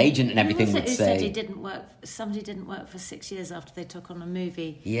think his agent and everything would say... said he didn't work... Somebody didn't work for 6 years after they took on a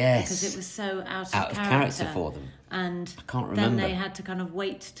movie. Yes. Because it was so out of character for them. And I can't remember. then they had to kind of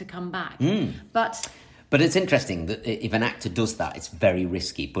wait to come back. But it's interesting that if an actor does that, it's very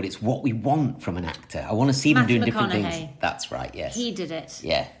risky, but it's what we want from an actor. I want to see them doing different things. That's right, yes. He did it.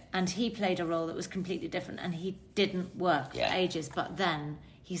 Yeah. And he played a role that was completely different, and he didn't work for ages, but then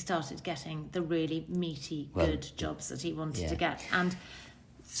he started getting the really meaty, good jobs that he wanted to get. And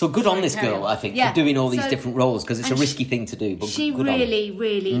so good on this girl, I think, for doing all these different roles, because it's a risky thing to do. But she good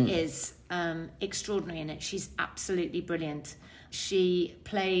really is extraordinary in it. She's absolutely brilliant. She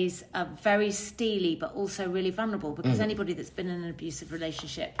plays a very steely but also really vulnerable, because anybody that's been in an abusive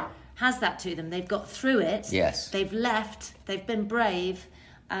relationship has that to them. They've got through it. Yes. They've left. They've been brave.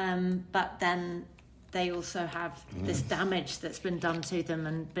 But then they also have this damage that's been done to them,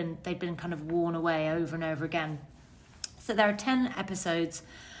 and they've been kind of worn away over and over again. So there are 10 episodes.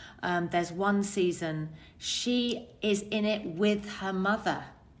 There's one season. She is in it with her mother.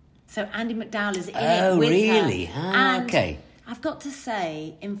 So Andie MacDowell is in it with her. Oh, really? Ah, and okay. I've got to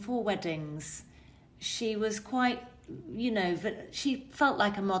say, in 4 Weddings, she was quite, she felt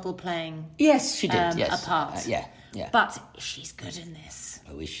like a model playing Yes, she did, yes. a part. Yeah. But she's good in this.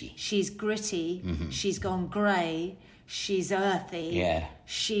 Oh, is she? She's gritty. She's gone grey. She's earthy. Yeah.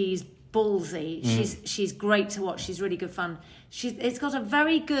 She's ballsy. She's great to watch. She's really good fun. It's got a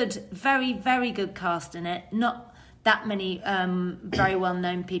very good, very, very good cast in it. Not that many very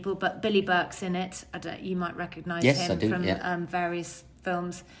well-known people, but Billy Burke's in it. You might recognise him from various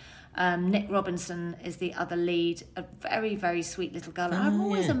films. Nick Robinson is the other lead, a very, very sweet little girl. I'm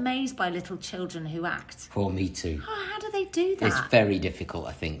always amazed by little children who act. Oh, me too. Oh, how do they do that? It's very difficult,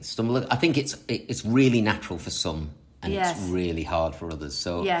 I think. I think it's really natural for some, and it's really hard for others.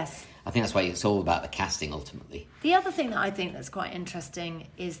 So yes. I think that's why it's all about the casting, ultimately. The other thing that I think that's quite interesting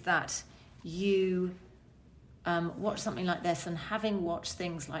is that you watch something like this, and having watched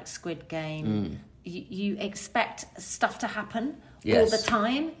things like Squid Game, you expect stuff to happen all the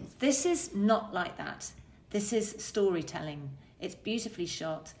time. This is not like that. This is storytelling. It's beautifully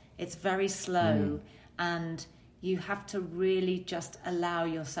shot. It's very slow, and you have to really just allow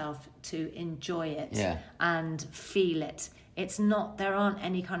yourself to enjoy it and feel it. It's not, there aren't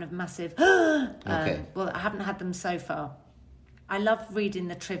any kind of massive, well, I haven't had them so far. I love reading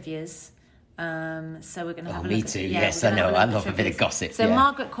the trivias. So we're going to have a look. Me too, yes, I know. I love a bit of gossip. So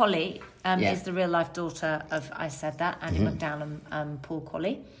Margaret Qualley is the real-life daughter of, I said that, Andy McDowell and Paul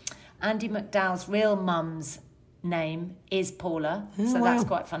Qualley. Andy McDowell's real mum's name is Paula, that's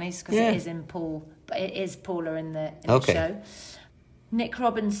quite funny because it is in Paul, but it is Paula in the show. Nick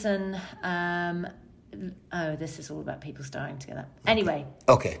Robinson. This is all about people starring together. Anyway,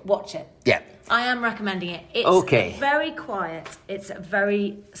 watch it. Yeah, I am recommending it. It's very quiet. It's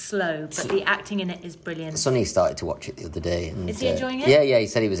very slow, but the acting in it is brilliant. Sonny started to watch it the other day. And, is he enjoying it? Yeah, he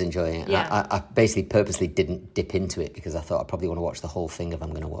said he was enjoying it. Yeah. I basically purposely didn't dip into it because I thought I probably want to watch the whole thing if I'm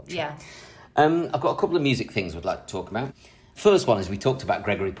going to watch it. Yeah. I've got a couple of music things we'd like to talk about. First one is we talked about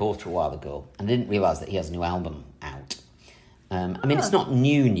Gregory Porter a while ago and didn't realise that he has a new album out. I mean, it's not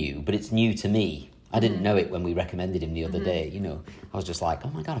new, but it's new to me. I didn't know it when we recommended him the other day, I was just like, oh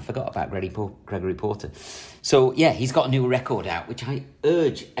my God, I forgot about Gregory Porter. So, yeah, he's got a new record out, which I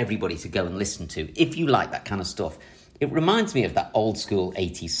urge everybody to go and listen to, if you like that kind of stuff. It reminds me of that old school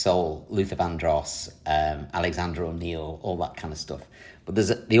 80s soul, Luther Vandross, Alexander O'Neill, all that kind of stuff. But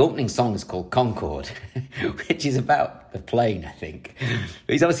the opening song is called Concorde, which is about the plane, I think.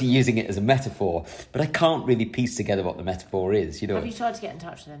 He's obviously using it as a metaphor, but I can't really piece together what the metaphor is, Have you tried to get in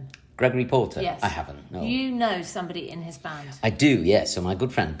touch with him? Gregory Porter? Yes. I haven't, no. You know somebody in his band? I do, yes. So my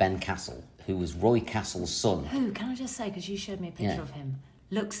good friend Ben Castle, who was Roy Castle's son. Who, can I just say, because you showed me a picture of him,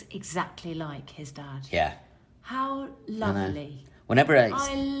 looks exactly like his dad. Yeah. How lovely.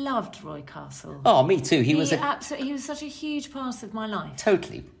 I loved Roy Castle. Oh, me too. He was such a huge part of my life.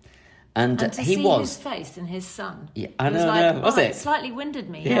 Totally. And to see his face and his son. Yeah, I know. Was it? It slightly winded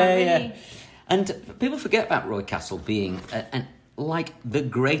me. Yeah. And people forget about Roy Castle being like the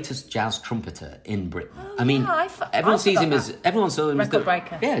greatest jazz trumpeter in Britain. Everyone saw him as record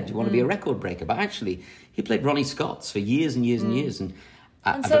breaker. Yeah, do you want to be a record breaker? But actually, he played Ronnie Scott's for years and years and years.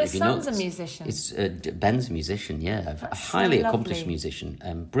 And so his son's a musician. It's Ben's a musician, yeah. A highly accomplished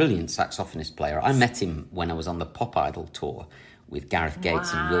musician. Brilliant saxophonist player. I met him when I was on the Pop Idol tour with Gareth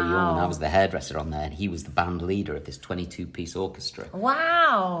Gates and Will Young, and I was the hairdresser on there, and he was the band leader of this 22-piece orchestra.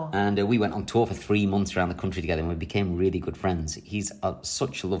 Wow! And we went on tour for 3 months around the country together, and we became really good friends. He's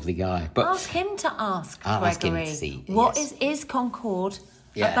such a lovely guy. But ask him to ask I'll Gregory. ask him to see. What is Concorde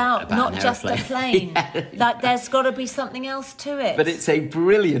about not just a plane? Like, there's got to be something else to it. But it's a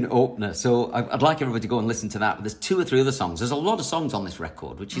brilliant opener, so I'd like everybody to go and listen to that. But there's 2 or 3 other songs. There's a lot of songs on this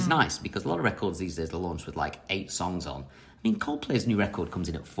record, which is nice, because a lot of records these days are launched with like 8 songs on. I mean, Coldplay's new record comes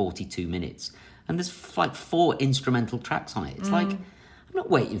in at 42 minutes, and there's like 4 instrumental tracks on it. It's like, I'm not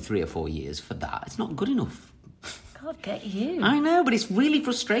waiting 3 or 4 years for that. It's not good enough. God, get you. I know, but it's really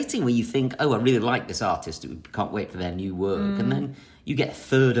frustrating when you think, oh, I really like this artist, can't wait for their new work, and then you get a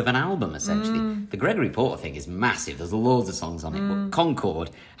third of an album, essentially. The Gregory Porter thing is massive. There's loads of songs on it, but Concorde,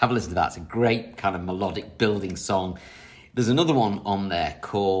 have a listen to that. It's a great kind of melodic building song. There's another one on there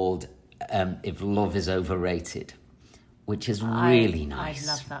called If Love Is Overrated, which is really nice.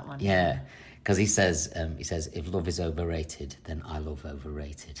 I love that one. Yeah, because he says, if love is overrated, then I love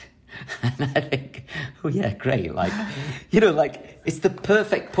overrated. And I think, oh yeah, great. Like, like it's the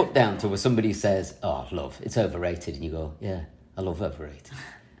perfect put down to where somebody says, oh, love, it's overrated. And you go, yeah, I love overrated.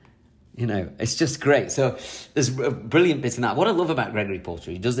 It's just great. So there's brilliant bits in that. What I love about Gregory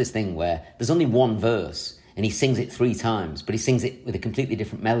Porter, he does this thing where there's only one verse, and he sings it 3 times, but he sings it with a completely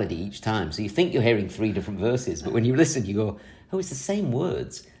different melody each time. So you think you're hearing 3 different verses, but when you listen, you go, oh, it's the same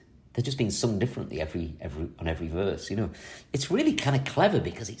words, they're just being sung differently on every verse, you know. It's really kind of clever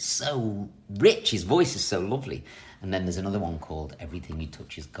because it's so rich. His voice is so lovely. And then there's another one called Everything You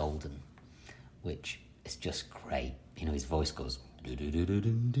Touch Is Golden, which is just great. You know, his voice goes... And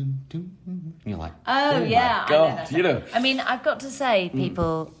you're like, oh yeah, my God, I know that. you know. I mean, I've got to say,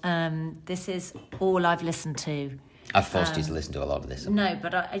 people, this is all I've listened to. I've forced you to listen to a lot of this. No,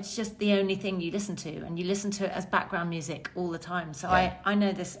 but it's just the only thing you listen to, and you listen to it as background music all the time. So Yeah. I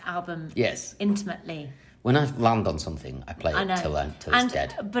know this album intimately. When I land on something, I play it till it's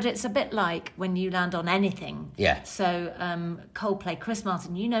dead. But it's a bit like when you land on anything. Yeah. So Coldplay, Chris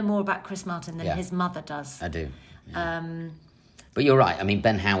Martin, you know more about Chris Martin than his mother does. I do. Yeah. But you're right. I mean,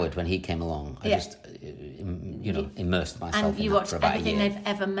 Ben Howard, when he came along, I just, immersed myself in that for about a year. And you watched everything they've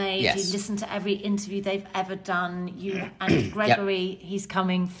ever made. Yes. You listened to every interview they've ever done. And Gregory, he's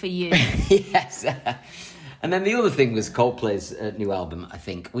coming for you. Yes. And then the other thing was Coldplay's new album, I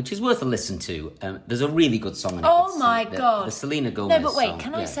think, which is worth a listen to. There's a really good song on it. Oh, my God. The Selena Gomez No, but wait, song.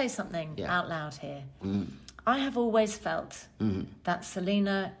 can I say something out loud here? I have always felt that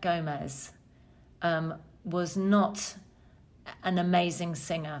Selena Gomez was not an amazing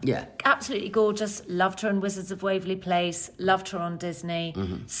singer. Yeah. Absolutely gorgeous. Loved her in Wizards of Waverly Place. Loved her on Disney.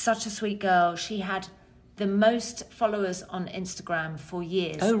 Such a sweet girl. She had the most followers on Instagram for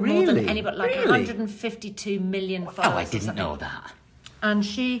years. Oh, really? More than anybody, like Really? 152 million followers. Oh, I or didn't something. know that. And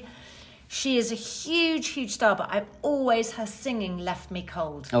she is a huge, huge star, but her singing left me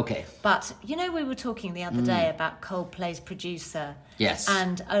cold. Okay. But, you know, we were talking the other day about Coldplay's producer. Yes.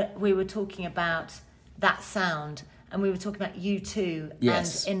 And we were talking about that sound. And we were talking about U2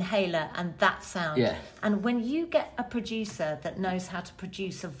 Yes. and Inhaler and that sound. Yeah. And when you get a producer that knows how to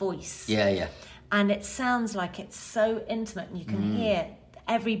produce a voice... Yeah. And it sounds like it's so intimate, and you can hear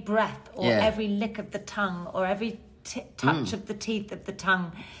every breath or every lick of the tongue or every touch of the teeth of the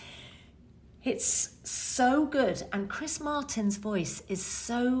tongue. It's so good. And Chris Martin's voice is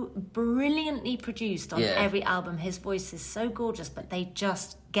so brilliantly produced on every album. His voice is so gorgeous, but they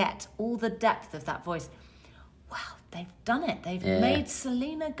just get all the depth of that voice. Wow, they've done it. They've made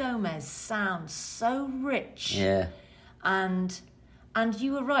Selena Gomez sound so rich. Yeah. And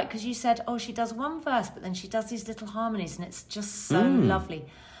you were right, because you said, she does one verse, but then she does these little harmonies, and it's just so lovely.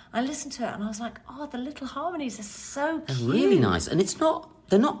 I listened to it, and I was like, the little harmonies are so cute. They're really nice. And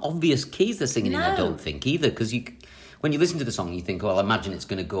they're not obvious keys they're singing in, I don't think, either, because when you listen to the song, you think, I imagine it's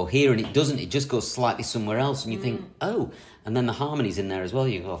going to go here, and it doesn't. It just goes slightly somewhere else, and you think, and then the harmony's in there as well.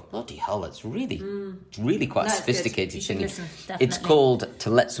 You go, bloody hell, it's really quite sophisticated singing. Listen, it's called To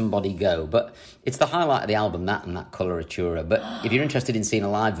Let Somebody Go, but it's the highlight of the album, that and that coloratura. But if you're interested in seeing a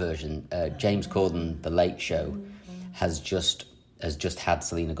live version, James Corden, The Late Show, has just had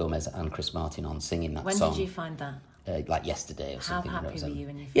Selena Gomez and Chris Martin on singing that song. When did you find that? Like yesterday or something. How happy were you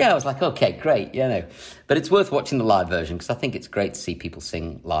when you found I was like, okay, great, But it's worth watching the live version, because I think it's great to see people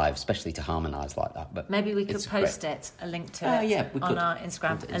sing live, especially to harmonise like that. But maybe we could post a link to it we on could. our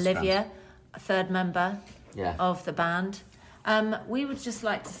Instagram. Instagram. Olivia, a third member of the band. We would just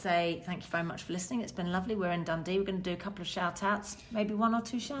like to say thank you very much for listening. It's been lovely. We're in Dundee. We're going to do a couple of shout-outs, maybe one or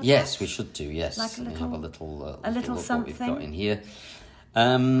two shout-outs. Yes, we should do, yes. Like a little, we have a little little look something. what we've got in here.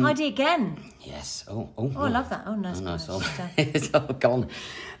 Heidi again. Yes. Oh, I love that. Oh, no. It's all gone.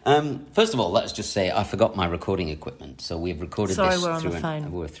 First of all, let's just say I forgot my recording equipment. So we've recorded this we're on through the phone.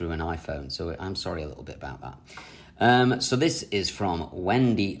 we're through an iPhone. So I'm sorry a little bit about that. So this is from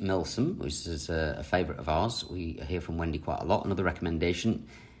Wendy Milsom, which is a favourite of ours. We hear from Wendy quite a lot. Another recommendation.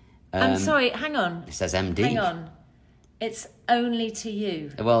 I'm sorry, hang on. It says MD. Hang on. It's only to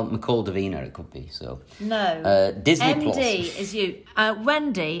you. Well, McCall Davina it could be, so... No. Disney MD Plus. is you.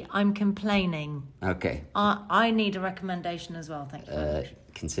 Wendy, I'm complaining. Okay. I need a recommendation as well, thank you very much.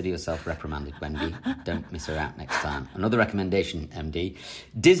 Consider yourself reprimanded, Wendy. Don't miss her out next time. Another recommendation, MD.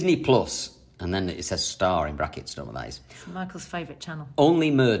 Disney Plus. And then it says star in brackets, don't know what that is. It's Michael's favourite channel.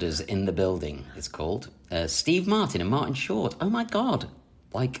 Only Murders in the Building, it's called. Steve Martin and Martin Short. Oh, my God.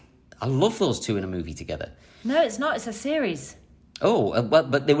 I love those two in a movie together. No, it's not. It's a series. Oh,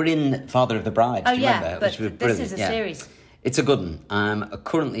 but they were in Father of the Bride. Oh, do you remember? but this is a series. It's a good one. I'm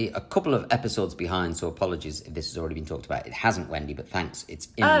currently a couple of episodes behind, so apologies if this has already been talked about. It hasn't, Wendy, but thanks. It's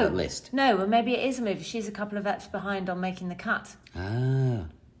in the list. No, well, maybe it is a movie. She's a couple of eps behind on making the cut. Ah,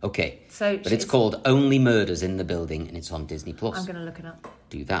 okay. But it's called Only Murders in the Building, and it's on Disney Plus. I'm going to look it up.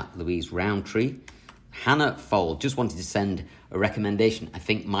 Do that. Louise Roundtree. Hannah Fold just wanted to send a recommendation. I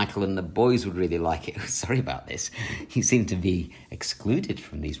think Michael and the boys would really like it. Sorry about this. You seem to be excluded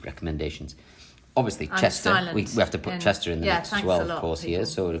from these recommendations. Obviously, Chester. We have to put Chester in the mix as well, of course, here.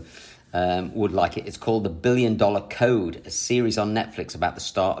 So would like it. It's called The $1 Billion Code, a series on Netflix about the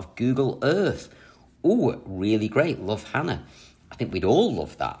start of Google Earth. Oh, really great. Love Hannah. I think we'd all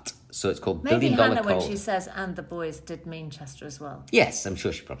love that. So it's called Maybe $1 Billion Hannah, Code. when she says, and the boys did Manchester as well. Yes, I'm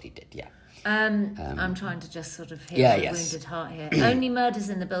sure she probably did, yeah. I'm trying to just sort of heal Yeah, my yes. wounded heart here. Only Murders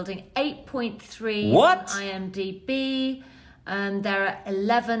in the Building, 8.3 What? on IMDb. There are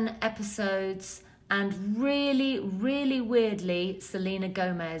 11 episodes, and really, really weirdly, Selena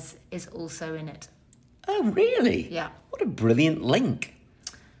Gomez is also in it. Oh, really? Yeah. What a brilliant link.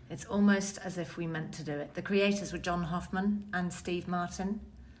 It's almost as if we meant to do it. The creators were John Hoffman and Steve Martin,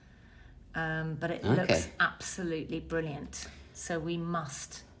 but it looks absolutely brilliant. So we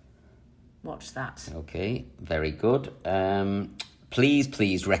must watch that. Okay, very good.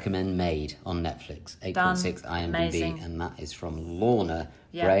 Please recommend Made on Netflix. 8.6 IMDb, Amazing. and that is from Lorna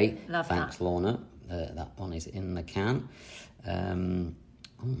Yeah, Bray. love Thanks, that. Lorna. That one is in the can.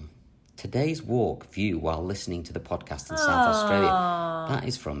 Today's walk view while listening to the podcast in South Australia. That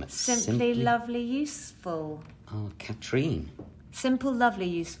is from Simply Lovely Useful. Oh, Katrine. Simple, lovely,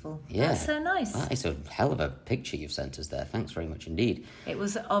 useful. Yeah. That's so nice. That is a hell of a picture you've sent us there. Thanks very much indeed. It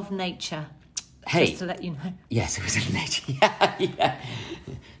was of nature. Hey. Just to let you know. Yes, it was in nature. Yeah.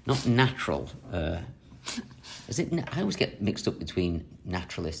 Not natural. Is it? I always get mixed up between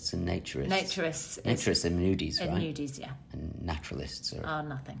naturalists and naturists. Naturists and nudies, and right? nudies, yeah. And naturalists are...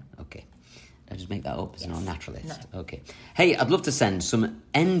 Nothing. Okay. Did I just make that up? Is it not a naturalist? No. Okay. Hey, I'd love to send some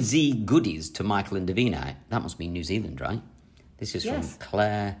NZ goodies to Michael and Davina. That must be New Zealand, right? This is from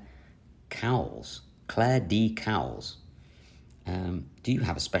Claire Cowles. Claire D. Cowles. Do you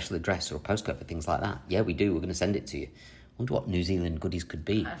have a special address or a postcode for things like that? Yeah, we do. We're going to send it to you. I wonder what New Zealand goodies could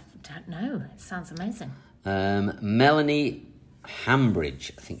be. I don't know. It sounds amazing. Melanie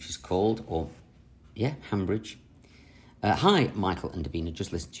Hambridge, I think she's called. Hambridge. Hi, Michael and Davina.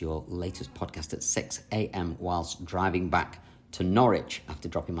 Just listened to your latest podcast at 6 a.m. whilst driving back to Norwich after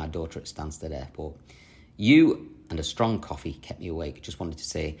dropping my daughter at Stansted Airport. You and a strong coffee kept me awake. Just wanted to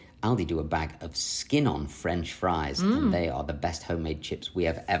say, Aldi do a bag of skin-on French fries, and they are the best homemade chips we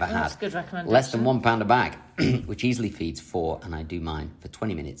have ever had. That's a good recommendation. Less than £1 a bag, which easily feeds 4, and I do mine for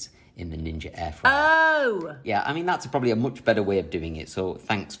 20 minutes in the Ninja air fryer. Oh! Yeah, I mean, that's probably a much better way of doing it, so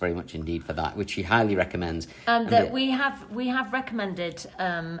thanks very much indeed for that, which she highly recommends. We have recommended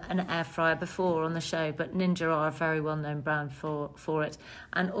an air fryer before on the show, but Ninja are a very well-known brand for it.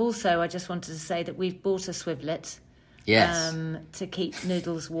 And also, I just wanted to say that we've bought a Swivlet. Yes. To keep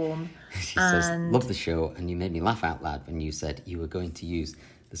noodles warm. She says, love the show, and you made me laugh out loud when you said you were going to use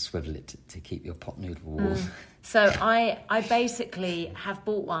the Swivlet to keep your pot noodle warm. So I basically have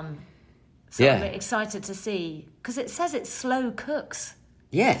bought one. So I'm excited to see, because it says it slow cooks.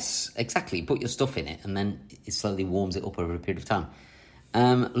 Yes, exactly. Put your stuff in it, and then it slowly warms it up over a period of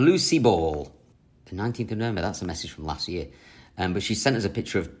time. Lucy Ball, the 19th of November, that's a message from last year. But she sent us a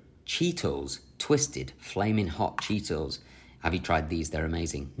picture of Cheetos, twisted, flaming hot Cheetos. Have you tried these? They're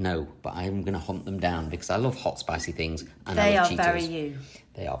amazing. No, but I'm going to hunt them down because I love hot, spicy things. And They I love are Cheetos. very you.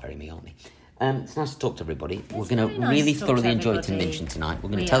 They are very me, aren't they? It's nice to talk to everybody. We're going very to nice really to talk thoroughly to enjoy everybody. Convention tonight. We're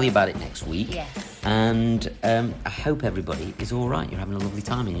going to We tell you are. about it next week. Yes. And I hope everybody is all right. You're having a lovely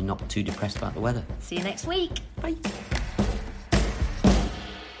time and you're not too depressed about the weather. See you next week. Bye.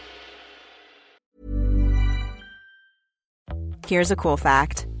 Here's a cool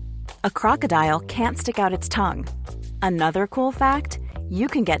fact. A crocodile can't stick out its tongue. Another cool fact, you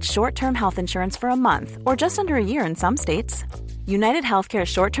can get short-term health insurance for a month or just under a year in some states. United Healthcare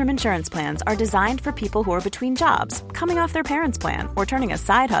short-term insurance plans are designed for people who are between jobs, coming off their parents' plan, or turning a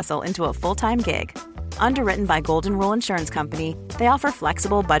side hustle into a full-time gig. Underwritten by Golden Rule Insurance Company, they offer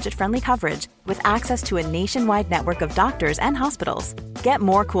flexible, budget-friendly coverage with access to a nationwide network of doctors and hospitals. Get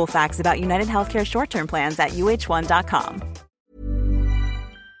more cool facts about United Healthcare short-term plans at uh1.com.